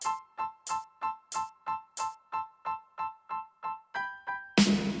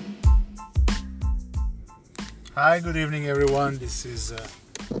Hi, good evening everyone. This is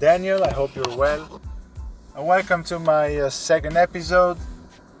Daniel. I hope you're well. And welcome to my second episode.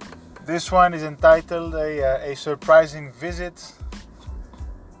 This one is entitled a Surprising Visit.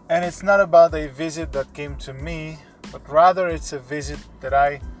 And it's not about a visit that came to me, but rather it's a visit that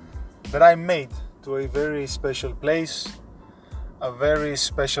I made to a very special place, a very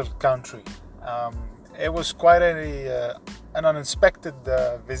special country. It was quite an unexpected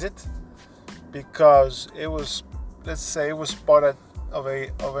visit, because it was, let's say, it was part of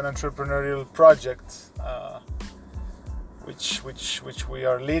an entrepreneurial project, which we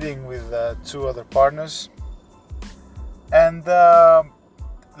are leading with two other partners, and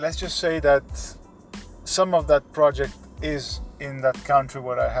let's just say that some of that project is in that country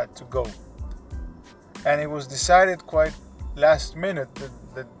where I had to go, and it was decided quite last minute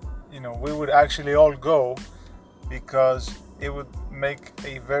that we would actually all go, because it would make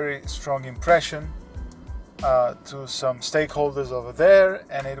a very strong impression to some stakeholders over there,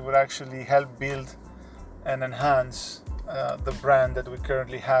 and it would actually help build and enhance the brand that we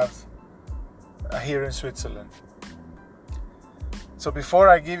currently have here in Switzerland. So before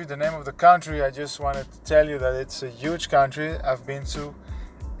I give you the name of the country, I just wanted to tell you that it's a huge country I've been to,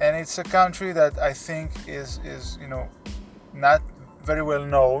 and it's a country that I think is not very well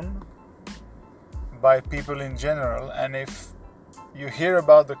known by people in general. And if you hear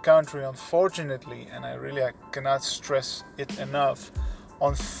about the country, unfortunately, and I cannot stress it enough,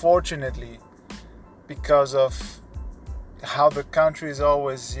 unfortunately, because of how the country is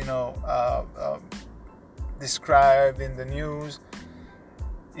always described in the news,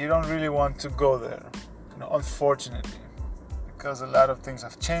 you don't really want to go there, unfortunately, because a lot of things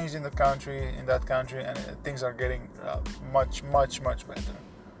have changed in that country, and things are getting much better.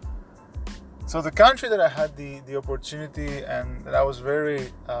 So the country that I had the opportunity and that I was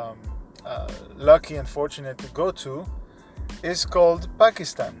very lucky and fortunate to go to is called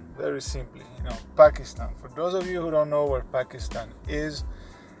Pakistan. Very simply, Pakistan. For those of you who don't know where Pakistan is,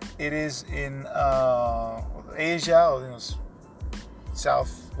 it is in Asia, or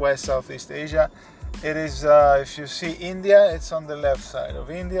Southeast Asia. It is, if you see India, it's on the left side of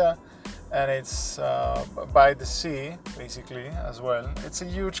India, and it's by the sea, basically, as well. It's a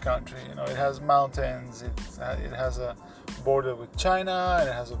huge country. It has mountains. It has a border with China, and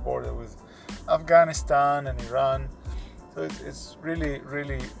it has a border with Afghanistan and Iran. So it's really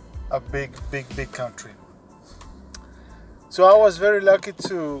a big country. So I was very lucky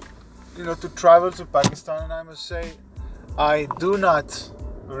to travel to Pakistan, and I must say, I do not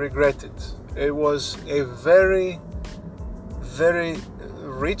regret it. It was a very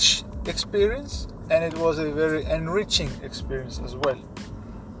rich experience, and it was a very enriching experience as well.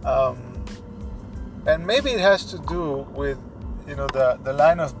 And maybe it has to do with the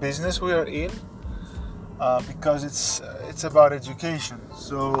line of business we are in, because it's about education.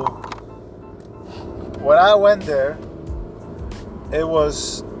 So when I went there, it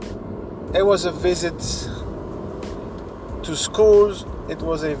was a visit to schools. It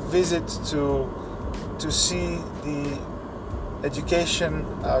was a visit to see the education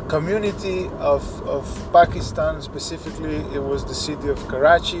community of Pakistan. Specifically, it was the city of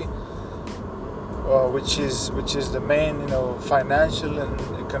Karachi, which is the main financial and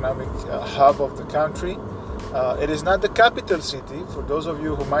economic hub of the country. It is not the capital city, for those of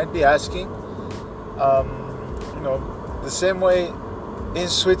you who might be asking. The same way in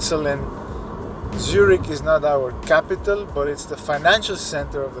Switzerland, Zurich is not our capital, but it's the financial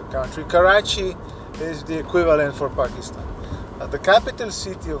center of the country. Karachi is the equivalent for Pakistan. The capital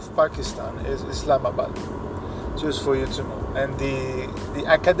city of Pakistan is Islamabad, just for you to know. And the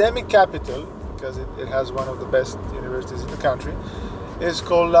academic capital, because it has one of the best universities in the country, is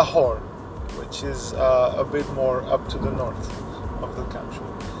called Lahore, which is a bit more up to the north of the country.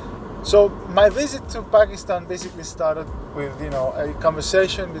 So my visit to Pakistan basically started with a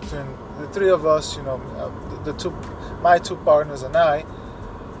conversation between the three of us, my two partners and I.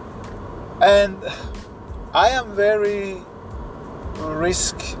 And I am very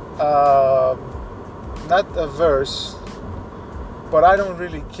risk not averse, but I don't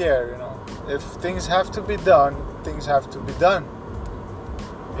really care. If things have to be done, things have to be done.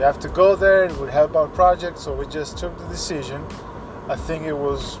 We have to go there. It would help our project, so we just took the decision. I think it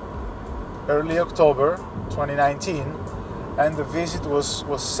was early October 2019, and the visit was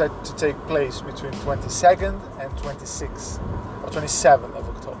set to take place between 22nd and 26th or 27th of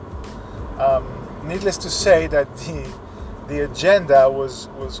October. Needless to say that the agenda was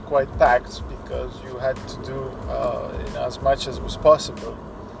quite packed, because you had to do as much as was possible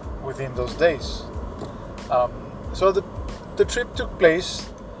within those days. So the trip took place.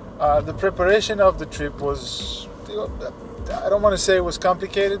 The preparation of the trip was I don't want to say it was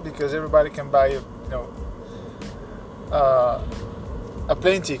complicated because everybody can buy a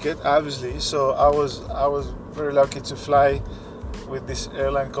plane ticket, obviously. So I was very lucky to fly with this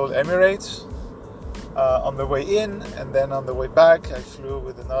airline called Emirates on the way in, and then on the way back I flew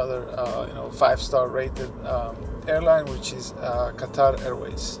with another 5-star rated airline, which is Qatar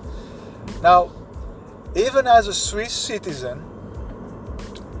Airways. Now, even as a Swiss citizen,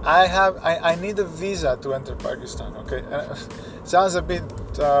 I need a visa to enter Pakistan. Okay, sounds a bit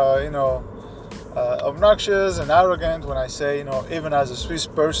obnoxious and arrogant when I say even as a Swiss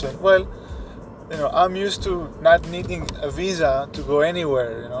person. Well, I'm used to not needing a visa to go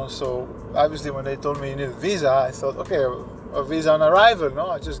anywhere. So obviously when they told me you need a visa, I thought, okay, a visa on arrival. No,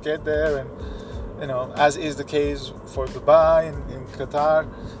 I just get there, and as is the case for Dubai in Qatar.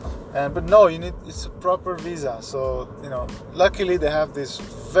 But no, it's a proper visa. So luckily they have this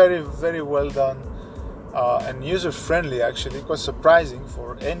very, very well done and user friendly. Actually, quite surprising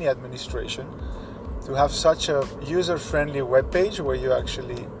for any administration to have such a user friendly web page where you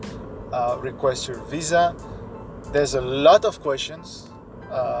actually request your visa. There's a lot of questions,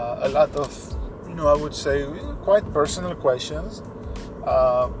 a lot of I would say quite personal questions.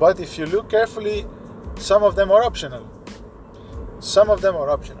 But if you look carefully, some of them are optional.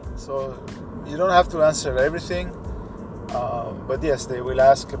 So you don't have to answer everything. But yes, they will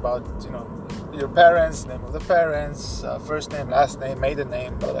ask about your parents, name of the parents, first name, last name, maiden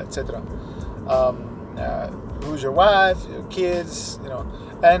name, etc. Who's your wife, your kids,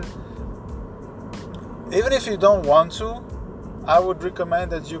 and even if you don't want to, I would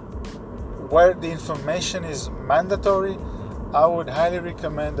recommend that where the information is mandatory, I would highly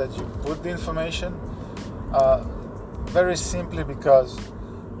recommend that you put the information. Very simply because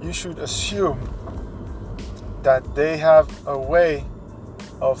you should assume that they have a way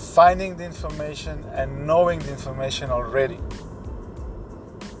of finding the information and knowing the information already.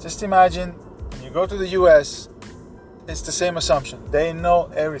 Just imagine when you go to the US, it's the same assumption. They know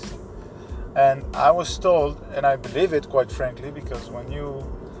everything. And I was told, and I believe it quite frankly, because when you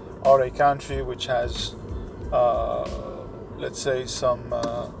are a country which has, let's say, some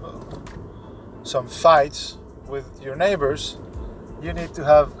fights with your neighbors, you need to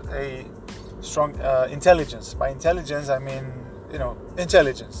have a strong intelligence. By intelligence, I mean,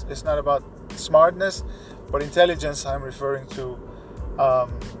 intelligence. It's not about smartness, but intelligence, I'm referring to,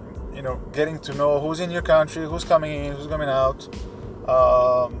 getting to know who's in your country, who's coming in, who's coming out.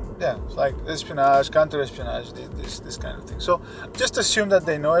 It's like espionage, counter-espionage, this kind of thing. So just assume that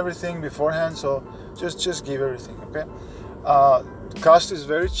they know everything beforehand. So just give everything, okay? The cost is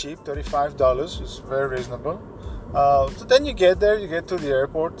very cheap, $35. It's very reasonable. So then you get there, you get to the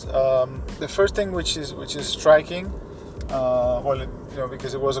airport. The first thing which is striking,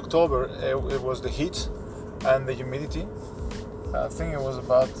 because it was October, it was the heat and the humidity. I think it was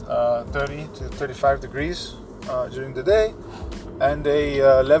about 30 to 35 degrees during the day, and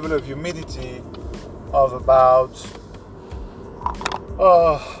a level of humidity of about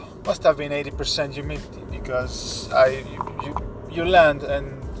must have been 80% humidity, because you land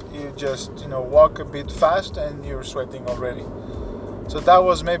and you just walk a bit fast and you're sweating already. So that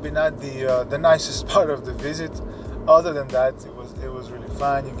was maybe not the nicest part of the visit. Other than that, it was really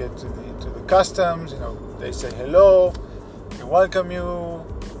fun. You get to the customs, they say hello, they welcome you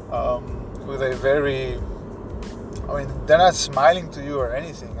with a very, they're not smiling to you or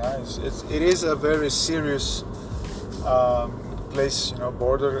anything. It is a very serious place,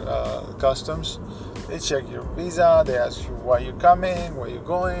 border customs. They check your visa, they ask you why you're coming, where you're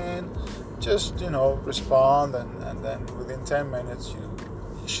going. Just, respond, and then within 10 minutes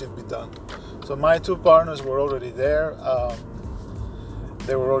you should be done. So my two partners were already there.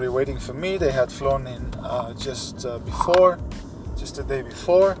 They were already waiting for me. They had flown in just the day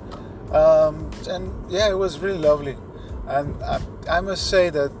before. And yeah, it was really lovely. And I must say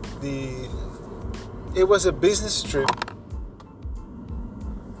that it was a business trip.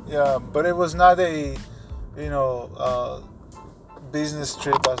 Yeah, but it was not a, business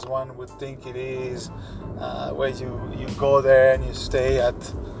trip as one would think it is, where you go there and you stay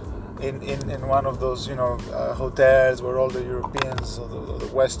in one of those, hotels where all the Europeans or the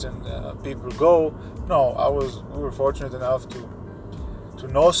Western people go. No, we were fortunate enough to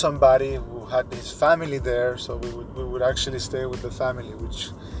know somebody who had his family there, so we would actually stay with the family,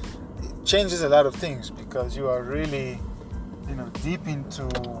 which changes a lot of things, because you are really deep into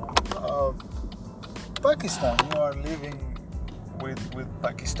Pakistan. You are living with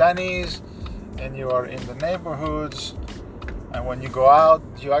Pakistanis, and you are in the neighborhoods, and when you go out,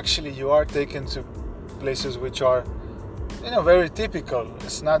 you are taken to places which are very typical.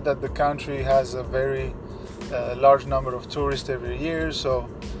 It's not that the country has a very a large number of tourists every year. So,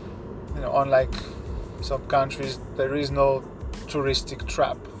 unlike some countries, there is no touristic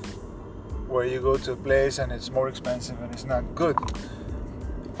trap where you go to a place and it's more expensive and it's not good.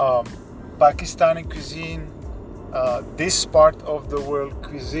 Pakistani cuisine, this part of the world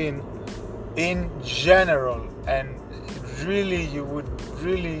cuisine in general, and really you would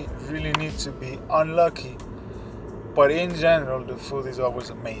really need to be unlucky, but in general the food is always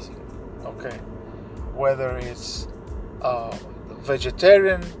amazing. Okay, whether it's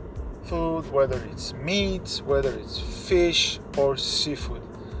vegetarian food, whether it's meat, whether it's fish or seafood,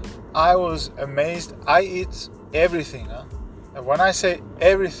 I was amazed. I eat everything, and when I say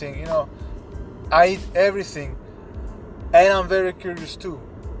everything, I eat everything, and I'm very curious too.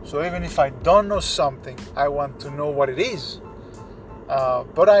 So even if I don't know something, I want to know what it is.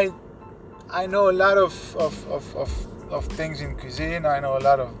 But I know a lot of things in cuisine. I know a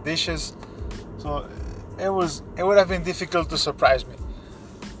lot of dishes. So it would have been difficult to surprise me.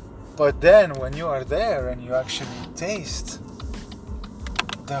 But then when you are there and you actually taste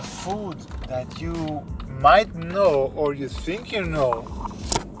the food that you might know or you think you know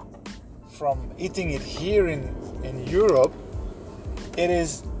from eating it here in Europe, it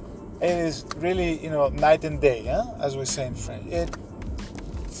is really, night and day, as we say in French.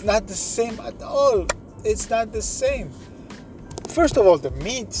 It's not the same at all. It's not the same. First of all, the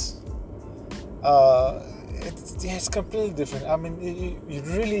meats, it's completely different. I mean,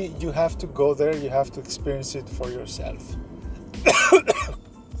 you have to go there. You have to experience it for yourself.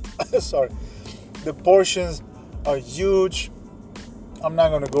 Sorry. The portions are huge. I'm not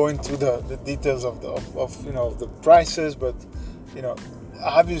going to go into the details of the prices, but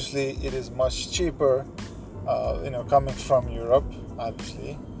obviously it is much cheaper, coming from Europe,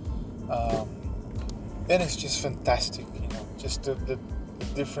 obviously, and it's just fantastic. Just the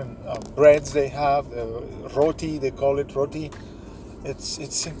different breads they have, the roti, they call it roti.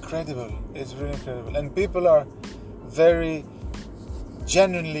 It's incredible. It's really incredible, and people are very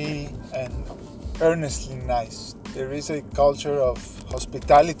genuinely and earnestly nice. There is a culture of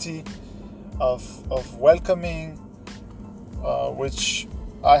hospitality, of welcoming, which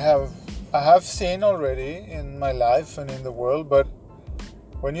I have seen already in my life and in the world. But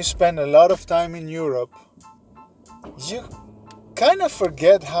when you spend a lot of time in Europe, you kind of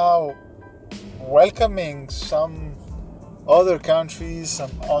forget how welcoming some other countries,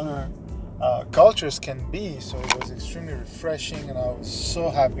 some other cultures can be. So it was extremely refreshing, and I was so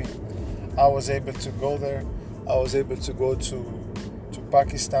happy I was able to go there. I was able to go to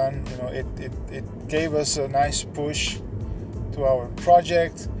Pakistan. It gave us a nice push to our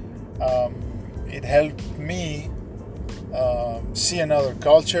project. It helped me see another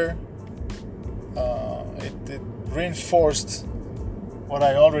culture. It reinforced what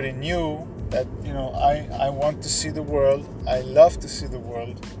I already knew, that I want to see the world. I love to see the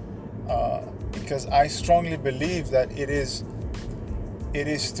world, because I strongly believe that it is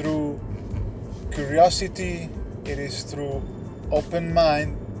through curiosity, it is through open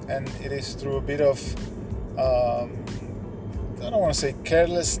mind, and it is through a bit of I don't want to say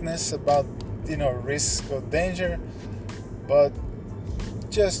carelessness about risk or danger, but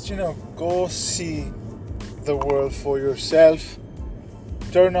just go see the world for yourself.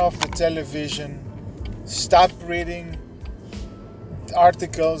 Turn off the television, stop reading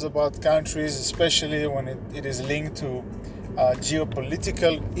articles about countries, especially when it is linked to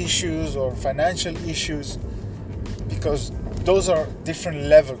geopolitical issues or financial issues, because those are different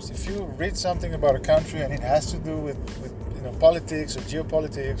levels. If you read something about a country and it has to do with politics or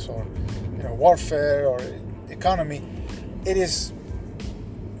geopolitics or warfare or economy, it is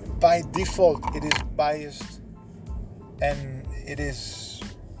by default, it is biased, and it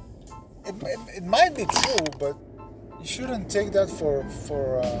might be true, but you shouldn't take that for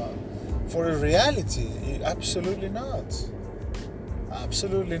a reality. Absolutely not.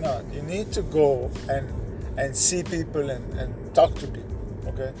 Absolutely not. You need to go and see people and talk to people.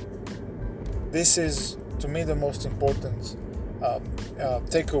 Okay. This is, to me, the most important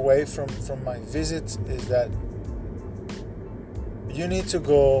takeaway from my visit, is that you need to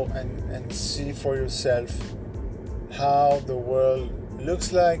go and see for yourself how the world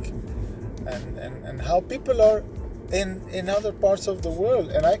looks like, and how people are in other parts of the world.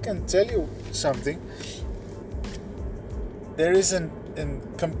 And I can tell you something, there is a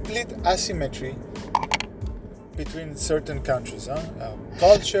complete asymmetry between certain countries.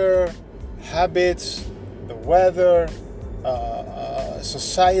 Culture, habits, the weather,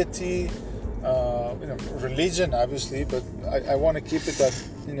 society, religion, obviously, but I want to keep it at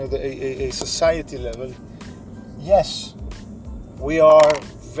a society level. Yes, we are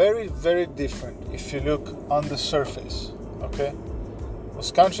very, very different if you look on the surface. Okay,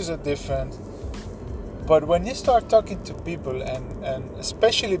 those countries are different, but when you start talking to people, and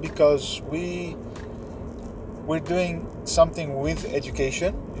especially because we're doing something with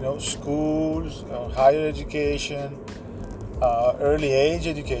education, schools, higher education, early age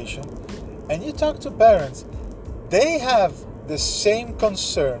education, and you talk to parents, they have the same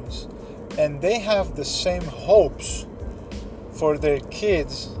concerns and they have the same hopes for their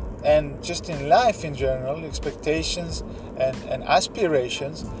kids, and just in life in general, expectations and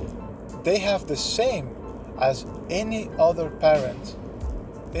aspirations, they have the same as any other parent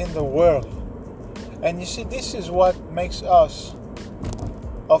in the world. And you see, this is what makes us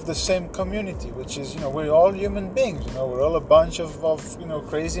of the same community, which is, we're all human beings, we're all a bunch of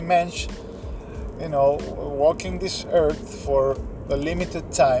crazy mensch, walking this earth for a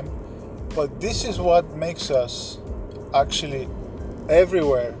limited time. But this is what makes us actually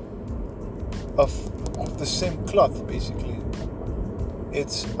everywhere of the same cloth, basically.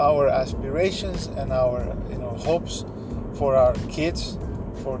 It's our aspirations and our hopes for our kids,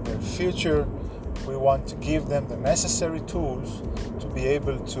 for their future. We want to give them the necessary tools to be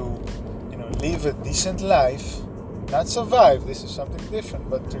able to live a decent life, not survive, this is something different,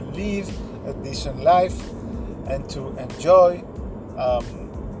 but to live a decent life and to enjoy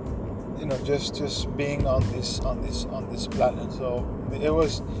just being on this planet. So it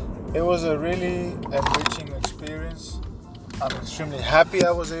was a really enriching experience. I'm extremely happy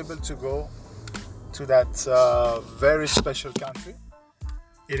I was able to go to that very special country.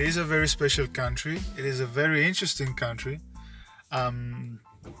 It is a very special country. It is a very interesting country. And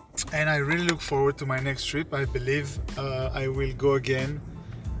I really look forward to my next trip. I believe I will go again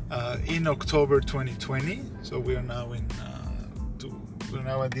in October 2020. So we are now we're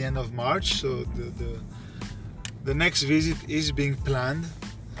now at the end of March. So the next visit is being planned.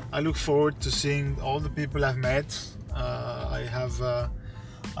 I look forward to seeing all the people I've met.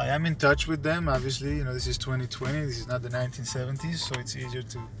 I am in touch with them. Obviously, this is 2020. This is not the 1970s, so it's easier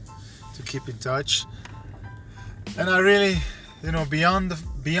to keep in touch. And I really, beyond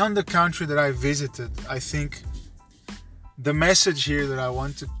the country that I visited, I think the message here that I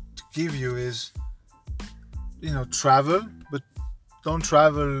want to give you is, travel, but don't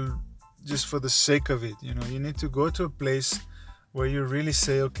travel just for the sake of it. You need to go to a place where you really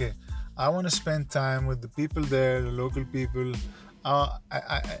say, okay, I want to spend time with the people there, the local people.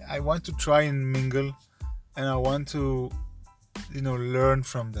 I want to try and mingle, and I want to, learn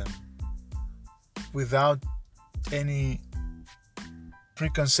from them without any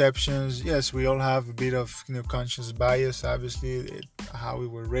preconceptions. Yes, we all have a bit of, conscious bias, obviously, how we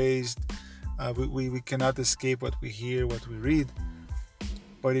were raised. We cannot escape what we hear, what we read.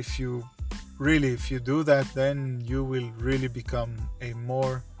 But if you do that, then you will really become a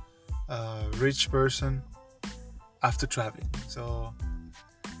more rich person after traveling. So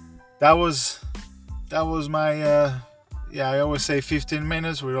that was my I always say 15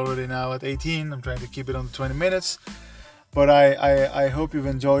 minutes. We're already now at 18. I'm trying to keep it on 20 minutes, but I hope you've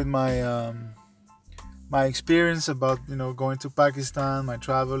enjoyed my my experience about going to Pakistan, my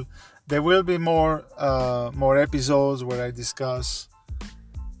travel. There will be more episodes where I discuss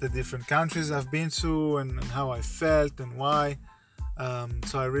the different countries I've been to and how I felt and why.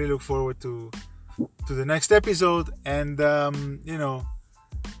 So I really look forward to the next episode, and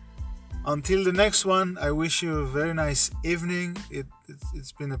until the next one, I wish you a very nice evening.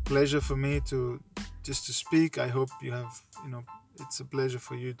 It's been a pleasure for me to speak. I hope you have, it's a pleasure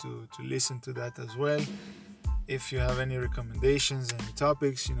for you to listen to that as well. If you have any recommendations, any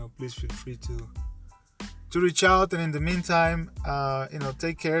topics, please feel free to reach out. And in the meantime,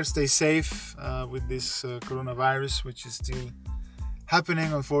 take care, stay safe with this coronavirus, which is still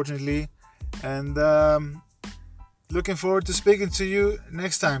happening, unfortunately. And looking forward to speaking to you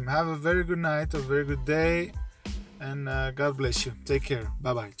next time. Have a very good night, a very good day, and God bless you. Take care.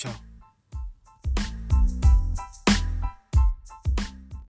 Bye-bye. Ciao.